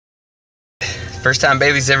First time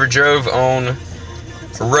Bailey's ever drove on a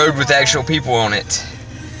road with actual people on it.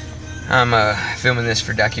 I'm filming this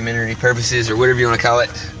for documentary purposes, or whatever you want to call it.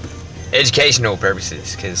 Educational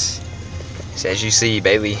purposes, because as you see,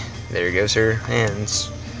 Bailee, there goes her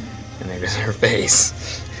hands, and there goes her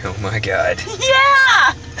face. Oh my god.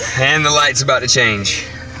 Yeah! And the light's about to change.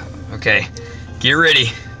 Okay, get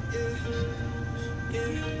ready.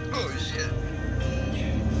 Oh shit.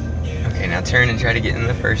 Okay, now turn and try to get in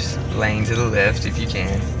the first lane to the left if you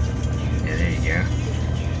can. Yeah, there you go.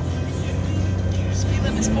 Speed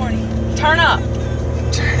limit's 40. Turn up.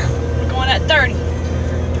 Turn up. We're going at 30.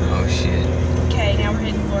 Oh shit. Okay, now we're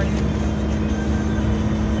hitting 40.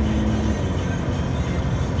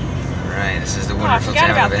 Alright, this is the Oh, I wonderful forgot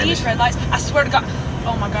town about of these Anderson. red lights. I swear to God.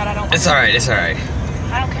 Oh my God, I don't. It's alright, it's alright.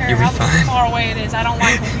 I don't care You'll be how fine. far away it is. I don't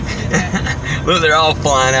like when people do that. Look, they're all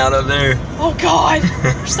flying out up there. Oh God,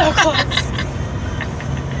 we're so close.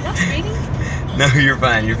 Am I speeding? No, you're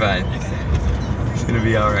fine, you're fine. It's gonna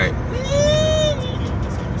be alright.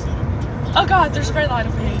 Oh God, there's a red light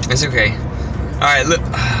over here. It's okay. Alright, look.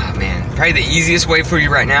 Oh, man. Probably the easiest way for you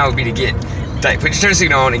right now would be to get, like, put your turn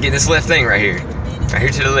signal on and get this left thing right here. Right here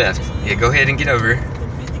to the left. Yeah, go ahead and get over.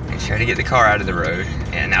 And try to get the car out of the road.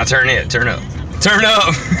 And now turn it. Turn up. Turn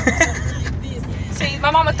up! See, my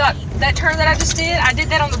mama thought that turn that I just did, I did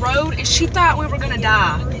that on the road, and she thought we were gonna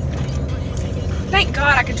die. Thank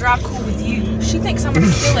God I could drive cool with you. She thinks I'm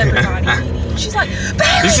gonna kill everybody. She's like,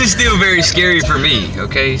 Bailee! This is still very scary for me,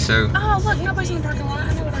 okay? So. Oh, look, nobody's in the parking lot.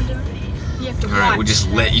 I know what I'm doing. You have to watch. Alright, we'll just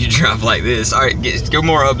let you drive like this. Alright, go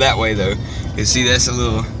more up that way though. Cause see, that's a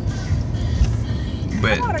little.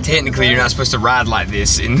 But technically, you're not supposed to ride like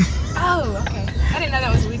this. And oh, okay. I didn't know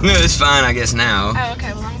that was illegal. no, it's fine, I guess now. Oh,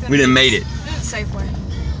 okay. Well, I'm gonna. We done made it. Do it the safe way.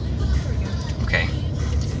 There we go. Okay.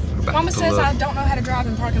 Mama says I don't know how to drive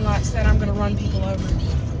in parking lots, that I'm gonna run people over.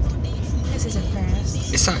 This isn't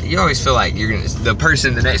fast. It's not. You always feel like you're gonna.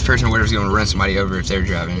 The next person, or whatever's gonna run somebody over if they're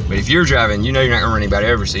driving. But if you're driving, you know you're not gonna run anybody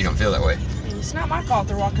over, so you don't feel that way. It's not my fault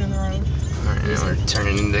they're walking in the road. Alright, now we're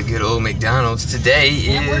turning into good old McDonald's. Today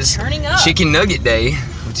is turning up. Chicken Nugget Day,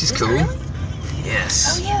 which is Is it cool. really?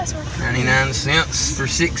 Yes. Oh yeah, that's what. 99 cents for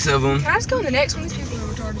 6 of them. Can I just go to the next one? These people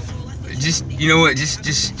are retarded. Just, you know what? Just.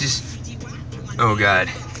 Oh God.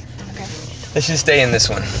 Okay. Let's just stay in this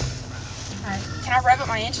one. Alright. Can I rev up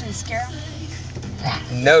my engine and scare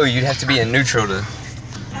them? No, you'd have to be in neutral to.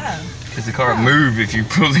 Oh. Because the car would move if you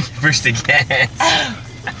push the gas. Oh.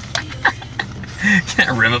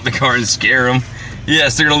 Can't rev up the car and scare them.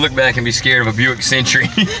 Yes, they're gonna look back and be scared of a Buick Century.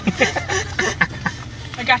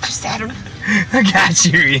 I got you, Saturn. I got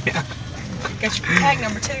you, yeah. Got your tag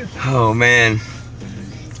number too. Oh man.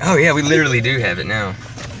 Oh yeah, we literally do have it now.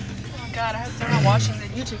 Oh my God, I hope they're not watching the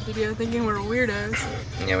YouTube video thinking we're weirdos.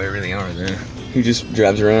 Yeah, we really are though. Who just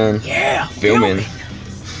drives around? Yeah. Filming.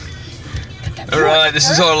 Alright, this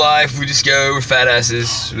is our life. We just go, we're fat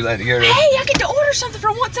asses. We like to go to. Hey, I get to order something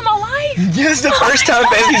for once in my life. This is the first time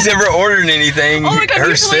Bailee's ever ordered anything Oh my God,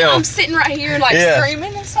 usually I'm herself. sitting right here like Yeah.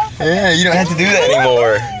 screaming and stuff. Yeah, you don't have to do that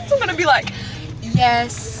anymore. I'm gonna be like,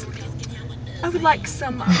 yes, I would like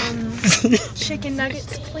some chicken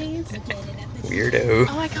nuggets, please. Weirdo.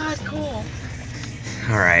 Oh my God, cool.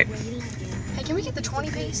 Alright. Hey, can we get the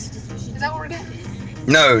 20 piece? Is that what we're getting?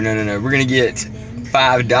 No. We're gonna get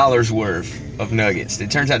 $5 worth of nuggets.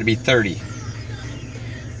 It turns out to be 30.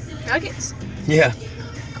 Nuggets? Yeah.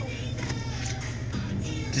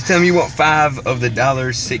 Just tell me you want 5 of the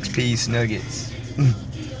 $1 6-piece nuggets.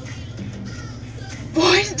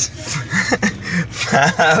 What?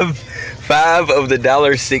 5 of the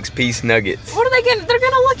 $1 6-piece nuggets. What are they gonna? They're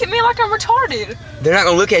gonna look at me like I'm retarded. They're not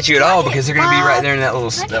gonna look at you at all because they're gonna be right there in that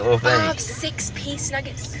little Can I get thing. 5 6-piece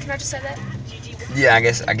nuggets. Can I just say that? Yeah, I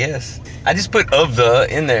guess. I just put of the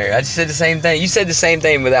in there. I just said the same thing. You said the same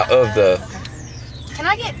thing without of the. Okay. Can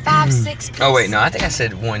I get 5 6-piece? Oh wait, no, I think I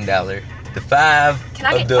said $1. The 5 Can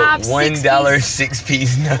I of get the 5 $1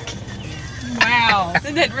 6-piece nugget. Wow.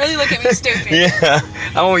 They didn't really look at me stupid. Yeah,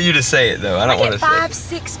 I want you to say it though. I don't want to say. 5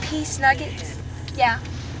 6-piece nuggets. Yeah,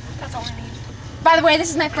 that's all I need. By the way, this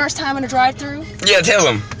is my first time in a drive-through. Yeah, tell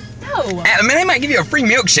them. No. I mean, they might give you a free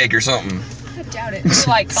milkshake or something. I doubt it. It's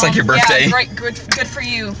like, It's like your birthday. Yeah, great, good for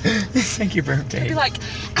you. It's like your birthday. They'd be like,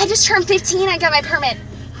 I just turned 15. I got my permit.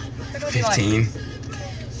 They're gonna be like, 15.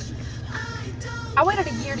 I waited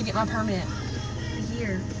a year to get my permit. A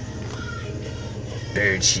year.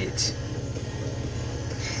 Bird shit.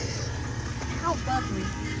 How lovely.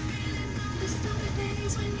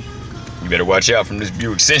 You better watch out from this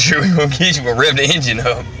Buick Century. We're gonna get you. We'll rev the engine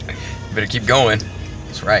up. You better keep going.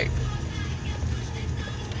 That's right.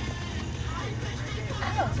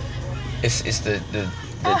 Oh. It's the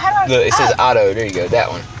Oh, how do I? Look, it says auto. There you go. That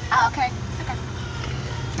one. Oh, okay. Okay.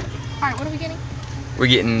 All right, what are we getting? We're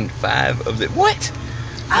getting 5 of the what?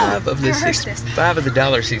 5 of the I rehearsed 6. this. 5 of the $1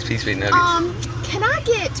 6-piece meat nuggets. Can I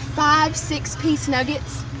get 5 6-piece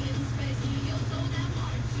nuggets?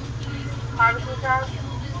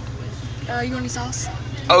 You want any sauce?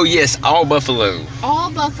 Oh yes, all buffalo.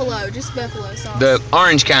 All buffalo, just buffalo sauce. The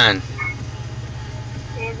orange kind.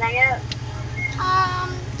 Anything else?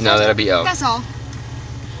 No, that'll be all. That's all.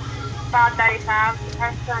 $5.35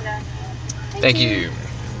 per Sunday. Thank you.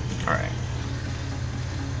 All right.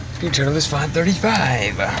 Your total is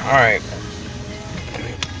 $5.35. All right.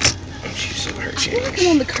 She still her I feel like I'm change.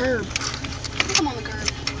 on the curb. I think I'm on the curb.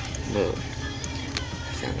 Look,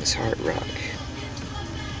 I found this hard rock.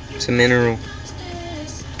 It's a mineral.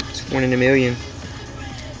 It's 1 in a million.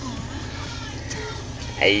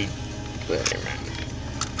 Hey, well, never mind.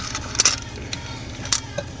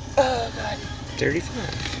 Oh God. 35.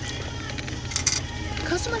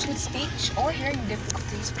 Customers with speech or hearing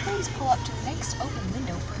difficulties, please pull up to the next open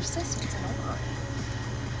window for assistance and ordering.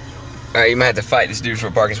 All right, you might have to fight this dude for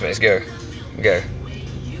a parking space. Go, go.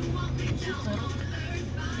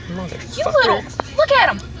 Motherfucker. You little, look at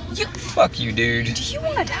him. You. Fuck you, dude. Do you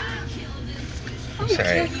want to die? I'm gonna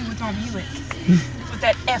Sorry. kill you with my Buick. With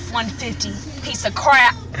that F-150 piece of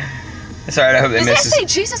crap. It's alright. I hope that Does that misses. say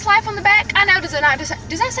Jesus Life on the back? I know. Does it not? Does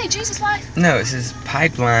that say Jesus Life? No, it says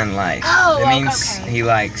pipeline life. Oh, that means okay. he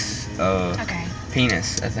likes Okay.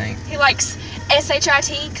 penis, I think. He likes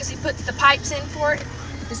S-H-I-T because he puts the pipes in for it.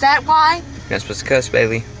 Is that why? You're not supposed to cuss,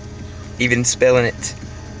 Bailee. Even spelling it.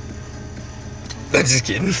 I'm just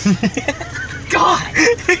kidding. God.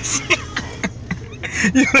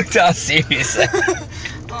 You looked all serious.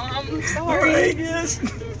 Sorry. Yes.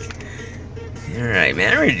 Alright,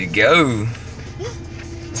 man. I'm ready to go.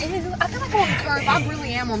 I feel like I'm on the curb. I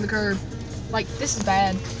really am on the curb. Like, this is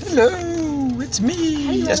bad. Hello, it's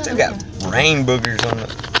me. I still got rain boogers on the.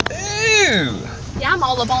 Ew. Yeah, I'm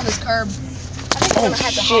all up on this curb. I think I'm Oh, gonna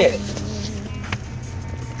have to shit. hop.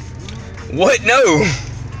 What? No.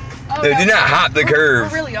 Oh, No, do not hop the curb.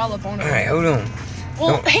 We're really all up on it. Alright, hold on.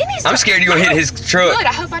 Well, he needs to. I'm scared you're gonna hit his truck. Good,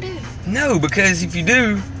 I hope I do. No, because if you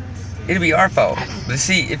do, it'll be our fault. But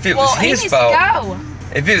see, if it was Well, he his needs fault, to go.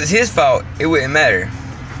 if it was his fault, it wouldn't matter.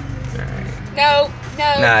 No.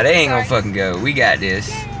 Nah, they ain't gonna Sorry. fucking go. We got this.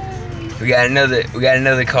 Yay. We got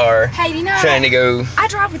another car Hey, you know, trying to go. I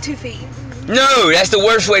drive with 2 feet. No, that's the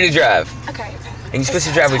worst way to drive. Okay. And you're supposed to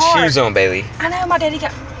It's drive with hard. shoes on, Bailee. I know my daddy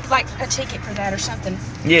got like a ticket for that or something.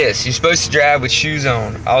 Yes, you're supposed to drive with shoes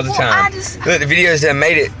on all the Well, time. I just- Look, the videos have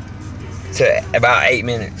made it to about 8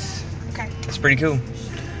 minutes. Okay. That's pretty cool.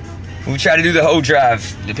 We'll try to do the whole drive,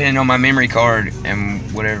 depending on my memory card and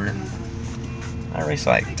whatever. I race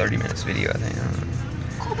like 30 minutes video, I think. I don't know.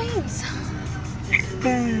 Cool beans.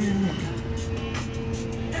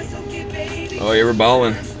 Oh, yeah, we're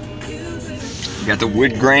balling. We got the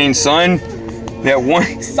wood grain, son. That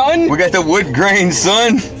one. Son. We got the wood grain,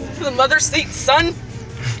 son. The mother seat, son.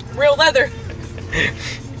 Real leather.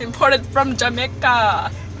 Imported from Jamaica.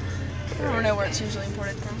 I don't know where it's usually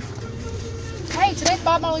imported from. Hey, today's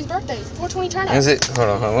Bob Marley's birthday. 420 turn up. Is it? Hold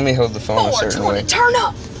on. Let me hold the phone a certain 420 way. turn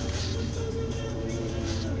up.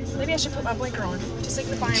 Maybe I should put my blinker on to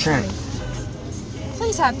signify Sure. I'm turning.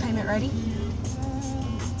 Please have payment ready.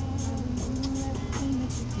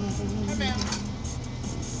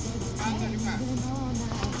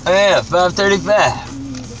 Oh, yeah, $5.35.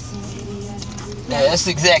 Yeah, that's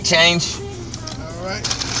the exact change. Alright.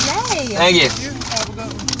 Yay. Thank you. Have a good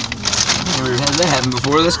one. Never had that happen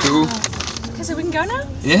before. That's cool. Okay, so we can go now?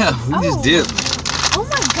 Yeah, we Oh. just dipped. Oh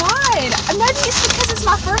my god. Maybe it's because it's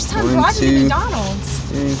my first time 1, driving 2, to McDonald's.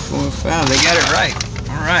 3, 4, 5. They got it right.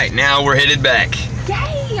 All right, now we're headed back.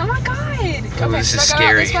 Yay. Oh my god. Oh, Okay, this should is I go out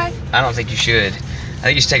scary. this way? I don't think you should. I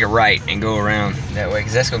think you should take a right and go around that way,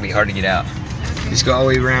 because that's going to be hard to get out. Just go all the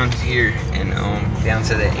way around here and down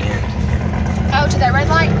to the end. Oh, to that red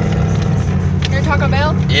light? Near Taco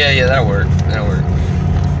Bell? Yeah, that'll work. That'll work.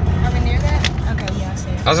 Are we near that? Okay, yeah, I see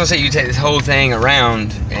it. I was going to say you take this whole thing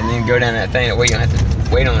around and then go down that thing. That way you don't have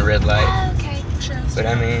to wait on the red light. Okay, sure. But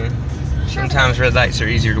I mean, sometimes red lights are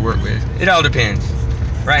easier to work with. It all depends.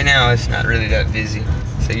 Right now, it's not really that busy,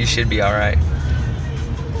 so you should be all right.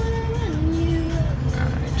 All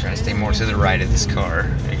right, try to stay more to the right of this car.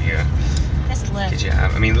 There you go. That's left. Good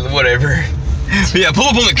job. I mean, whatever. But yeah, pull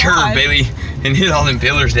up on the curb, God. Bailee, and hit all them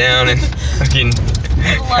pillars down and fucking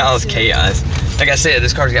cause chaos. Like I said,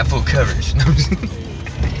 this car's got full coverage.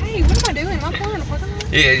 Hey, what am I doing? Am I pulling in a parking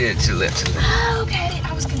lot? Yeah, to the left. Oh, okay.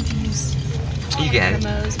 I was confused. You got it.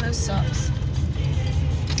 Mose sucks.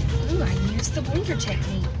 Ooh, I used the blinker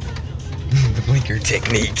technique. The blinker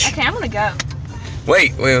technique. Okay, I'm gonna go.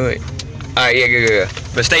 Wait. Alright, yeah, go.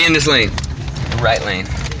 But stay in this lane. The right lane.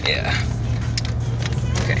 Yeah.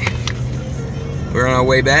 Okay. We're on our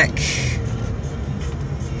way back.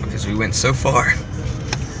 Because we went so far.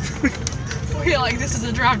 I feel like this is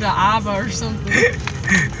a drive to Ava or something.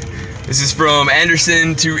 This is from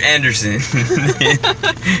Anderson to Anderson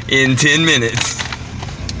in 10 minutes.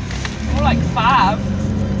 More like 5.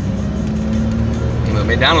 Well,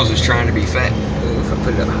 McDonald's was trying to be fat. Ooh, if I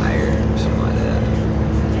put it up higher or something like that.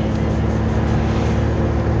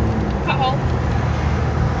 Uh-oh.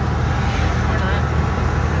 Or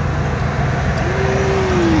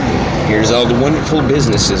not. Here's all the wonderful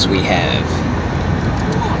businesses we have.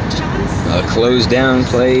 A closed down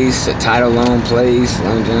place, a title loan place,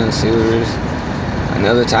 Long John Silver's,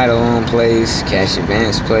 another title loan place, cash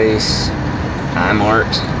advance place, iMart,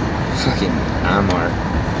 fucking iMart,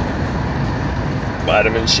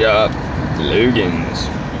 vitamin shop, Logan's,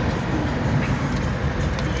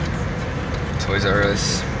 Toys R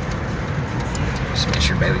Us. Just make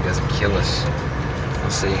sure Bailee doesn't kill us.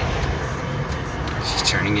 We'll see. She's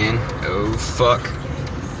turning in. Oh fuck.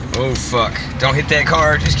 Oh fuck. Don't hit that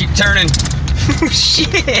car, just keep turning. Oh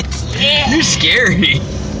shit. Yeah. You're scary.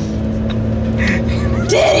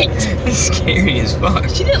 Did it! It's scary as fuck.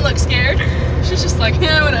 She didn't look scared. She's just like,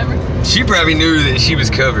 yeah, whatever. She probably knew that she was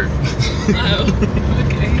covered. Oh,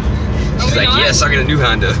 okay. She's like, yes, I got a new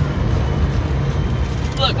Honda.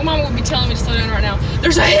 Look, my mom would be telling me to slow down right now.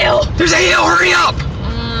 There's a hill! There's a hill, hurry up!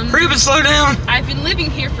 Hurry up and slow down. I've been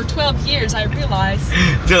living here for 12 years, I realize.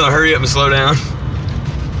 Tell her, hurry up and slow down.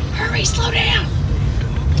 Hurry, slow down!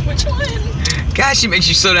 Which one? God, she makes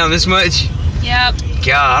you slow down this much? Yep.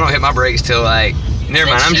 God, I don't hit my brakes till like, never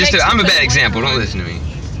mind, I'm She makes a me bad put example, one don't on. listen to me.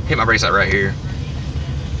 Hit my brakes like right here.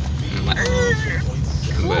 I'm like,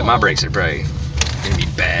 but my brakes are probably gonna be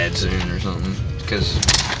bad soon or something. Because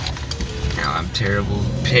now I'm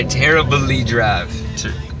terribly drive.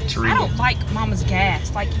 I don't like Mama's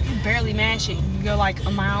gas. Like, if you barely mash it, you go like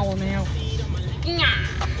a mile an hour.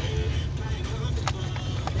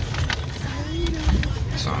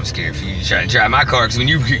 So I'm scared for you to try to drive my car, because when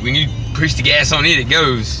you push the gas on it, it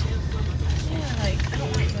goes. Yeah, like, I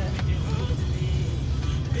don't like that.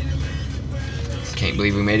 Can't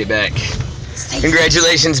believe we made it back.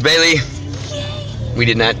 Congratulations, Bailee. We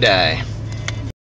did not die.